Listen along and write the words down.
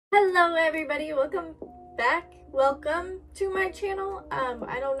Hello everybody, welcome back. Welcome to my channel.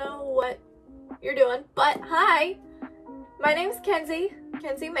 I don't know what you're doing, but hi. My name's Kenzie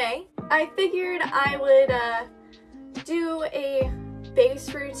May. I figured I would do a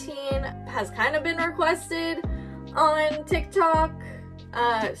face routine. Has kind of been requested on TikTok.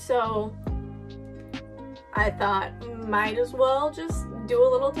 So I thought might as well just do a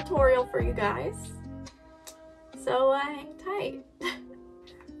little tutorial for you guys. So hang tight.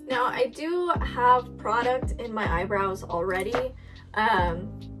 Now, I do have product in my eyebrows already,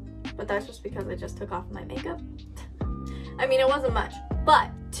 but that's just because I just took off my makeup. I mean, it wasn't much. But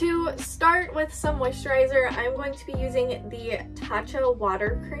to start with some moisturizer, I'm going to be using the Tatcha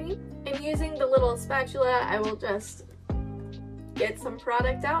water cream. And using the little spatula, I will just get some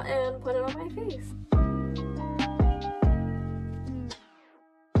product out and put it on my face.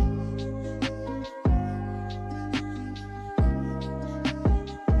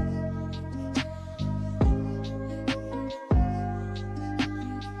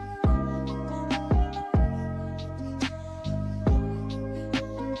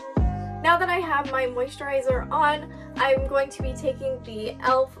 Now that I have my moisturizer on, I'm going to be taking the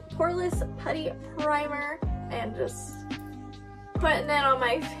e.l.f. Poreless Putty Primer and just putting it on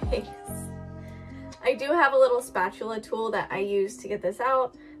my face. I do have a little spatula tool that I use to get this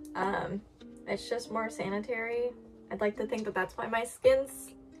out. It's just more sanitary. I'd like to think that that's why my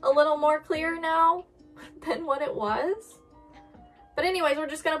skin's a little more clear now than what it was. But anyways, we're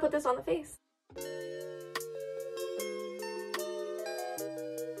just gonna put this on the face.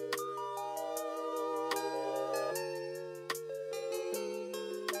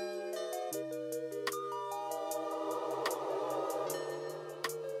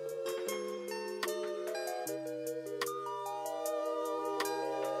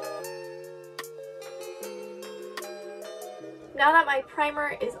 Now that my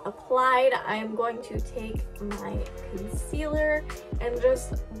primer is applied, I'm going to take my concealer and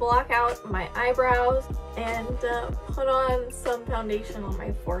just block out my eyebrows and put on some foundation on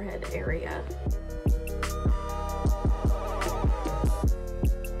my forehead area.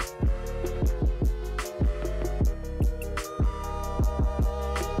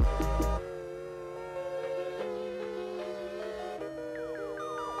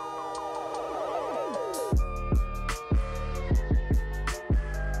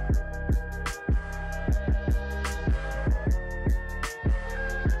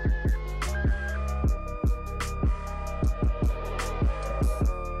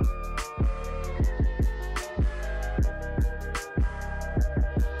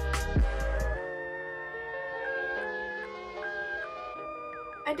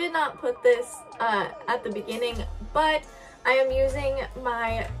 I did not put this at the beginning, but I am using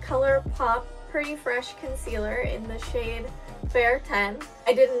my ColourPop Pretty Fresh Concealer in the shade Fair 10.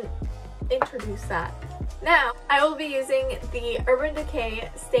 I didn't introduce that. Now, I will be using the Urban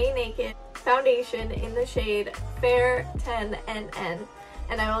Decay Stay Naked Foundation in the shade Fair 10 NN.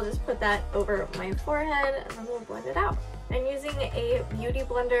 And I will just put that over my forehead and then we'll blend it out. I'm using a beauty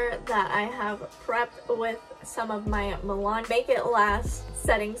blender that I have prepped with some of my Milani Make It Last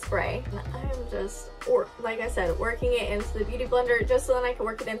setting spray. And I'm just, like I said, working it into the beauty blender just so that I can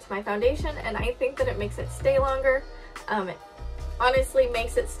work it into my foundation, and I think that it makes it stay longer. It honestly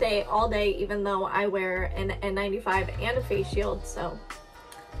makes it stay all day even though I wear an N95 and a face shield, so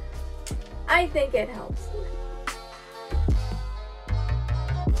I think it helps.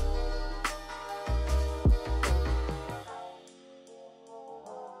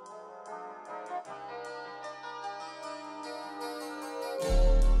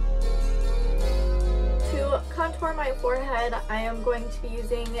 Contour my forehead, I am going to be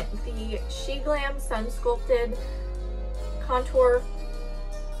using the Sheglam Sun Sculpted Contour,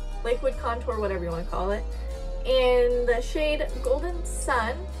 Liquid Contour, whatever you want to call it, in the shade Golden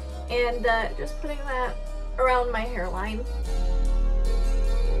Sun, and just putting that around my hairline.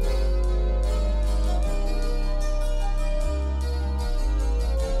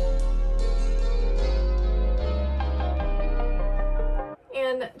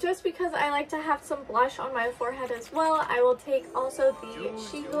 And just because I like to have some blush on my forehead as well, I will take also the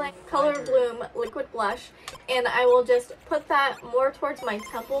Sheglam Color Bloom Liquid Blush, and I will just put that more towards my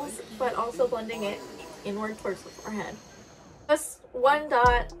temples, but also blending it inward towards the forehead. Just one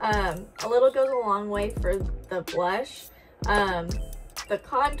dot, a little goes a long way for the blush. The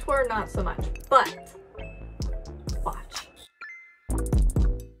contour, not so much, but watch.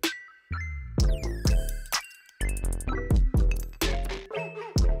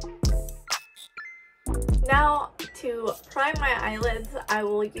 Now, to prime my eyelids, I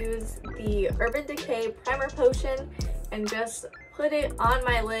will use the Urban Decay Primer Potion and just put it on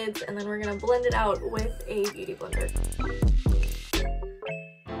my lids, and then we're gonna blend it out with a beauty blender.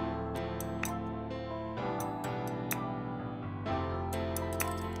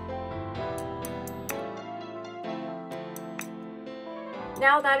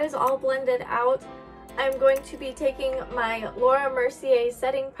 Now that is all blended out, I'm going to be taking my Mercier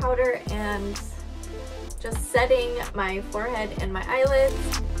setting powder and just setting my forehead and my eyelids.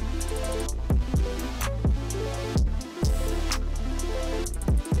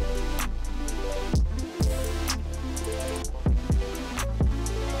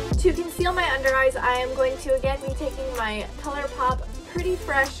 To conceal my under eyes, I am going to again be taking my ColourPop Pretty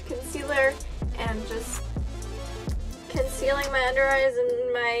Fresh concealer and just concealing my under eyes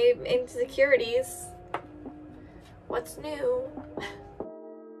and my insecurities. What's new?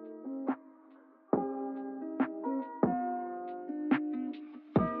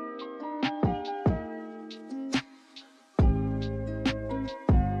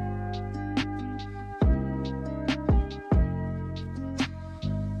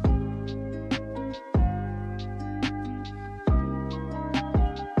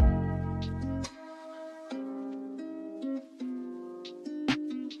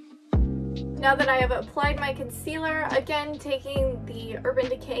 Now that I have applied my concealer, again taking the Urban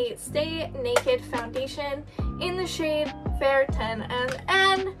Decay Stay Naked foundation in the shade Fair 10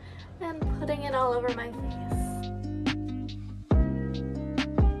 and putting it all over my face.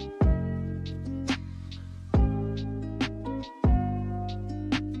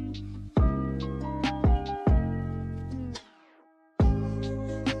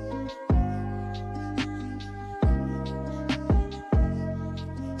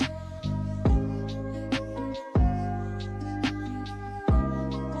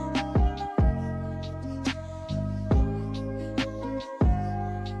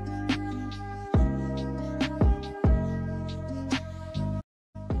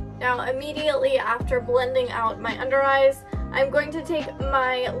 Now immediately after blending out my under eyes, I'm going to take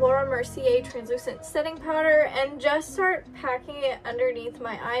my Mercier translucent setting powder and just start packing it underneath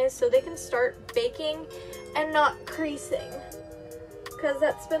my eyes so they can start baking and not creasing. Because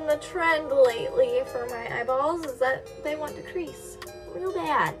that's been the trend lately for my eyeballs, is that they want to crease real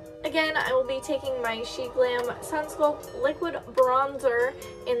bad. Again, I will be taking my Sheglam Sunsculpt Liquid Bronzer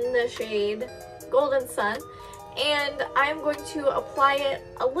in the shade Golden Sun, and I'm going to apply it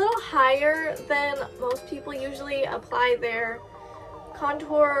a little higher than most people usually apply their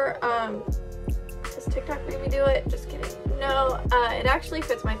contour. Does TikTok make me do it? Just kidding. No, it actually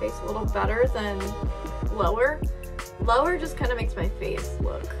fits my face a little better than lower. Lower just kind of makes my face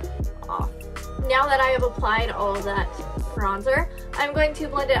look off. Now that I have applied all of that bronzer, I'm going to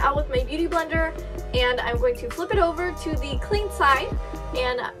blend it out with my beauty blender, and I'm going to flip it over to the clean side,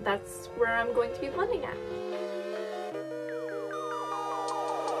 and that's where I'm going to be blending at.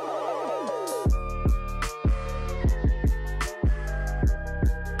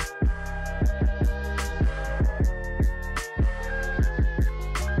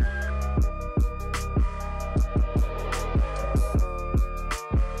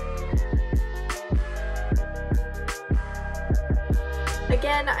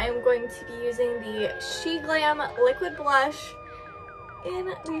 Again, I'm going to be using the Sheglam Liquid Blush in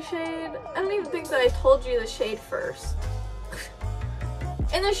the shade, I don't even think that I told you the shade first.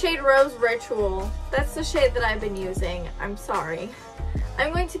 In the shade Rose Ritual. That's the shade that I've been using. I'm sorry.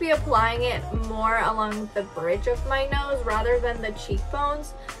 I'm going to be applying it more along the bridge of my nose rather than the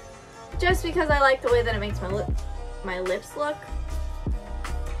cheekbones, just because I like the way that it makes my lips look.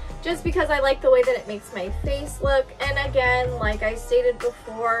 Just because I like the way that it makes my face look, and again, like I stated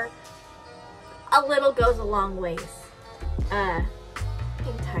before, a little goes a long ways. Hang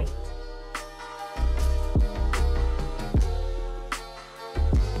tight.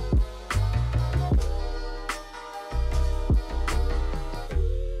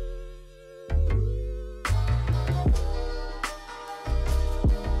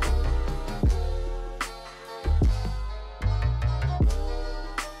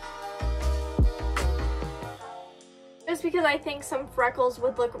 Just because I think some freckles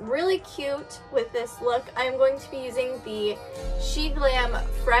would look really cute with this look, I'm going to be using the Sheglam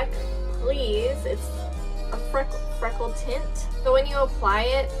Freck Please. It's a freckle tint. So when you apply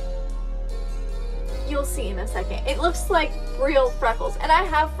it, you'll see in a second. It looks like real freckles. And I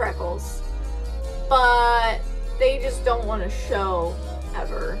have freckles, but they just don't want to show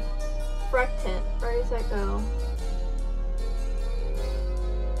ever. Freck tint, where does that go?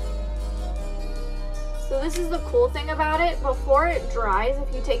 So this is the cool thing about it. Before it dries,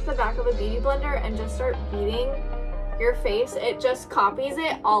 if you take the back of a beauty blender and just start beating your face, it just copies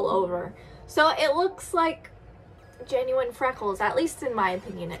it all over. So it looks like genuine freckles. At least in my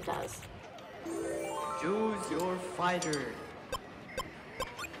opinion it does. Choose your fighter.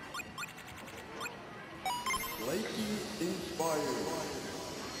 Lakey inspired.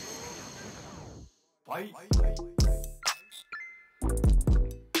 Fight.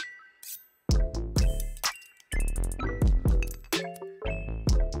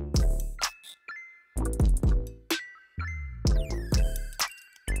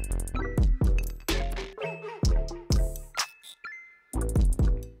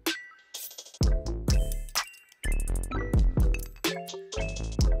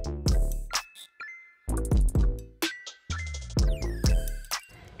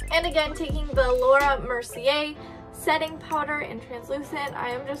 And again, taking the Laura Mercier setting powder in translucent, I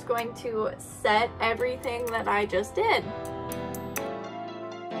am just going to set everything that I just did.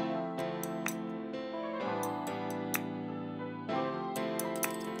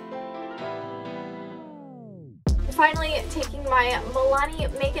 Finally, taking my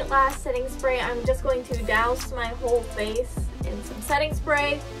Milani Make It Last setting spray, I'm just going to douse my whole face in some setting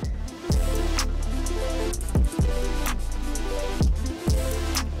spray.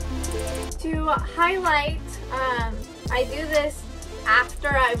 To highlight, I do this after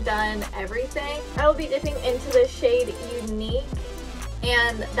I've done everything. I will be dipping into the shade Unique,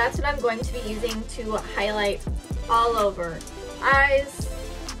 and that's what I'm going to be using to highlight all over. Eyes,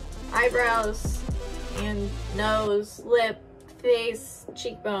 eyebrows, and nose, lip, face,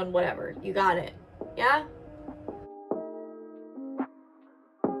 cheekbone, whatever. You got it. Yeah?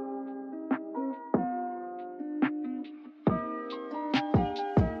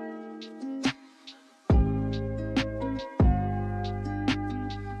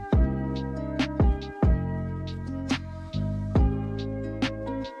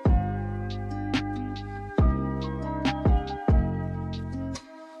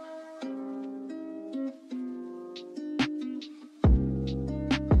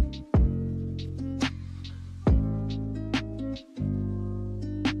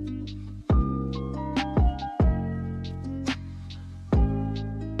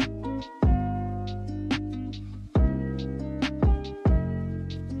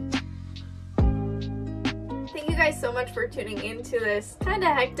 Thank you guys so much for tuning into this kind of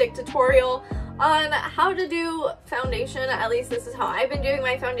hectic tutorial on how to do foundation. At least this is how I've been doing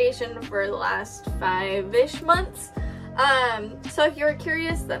my foundation for the last 5-ish months. So if you're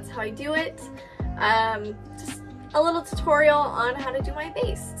curious, that's how I do it. Just a little tutorial on how to do my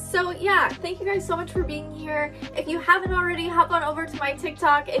base. So yeah, thank you guys so much for being here. If you haven't already, hop on over to my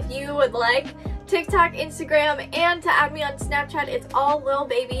TikTok if you would like. TikTok, Instagram, and to add me on Snapchat, it's all Lil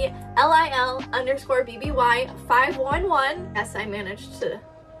Baby, LIL_BBY511. Yes, I managed to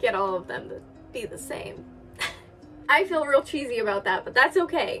get all of them to be the same. I feel real cheesy about that, but that's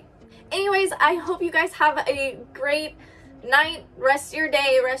okay. Anyways, I hope you guys have a great night, rest your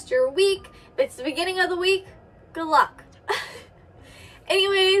day, rest your week. If it's the beginning of the week, good luck.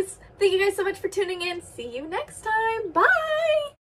 Anyways, thank you guys so much for tuning in. See you next time. Bye!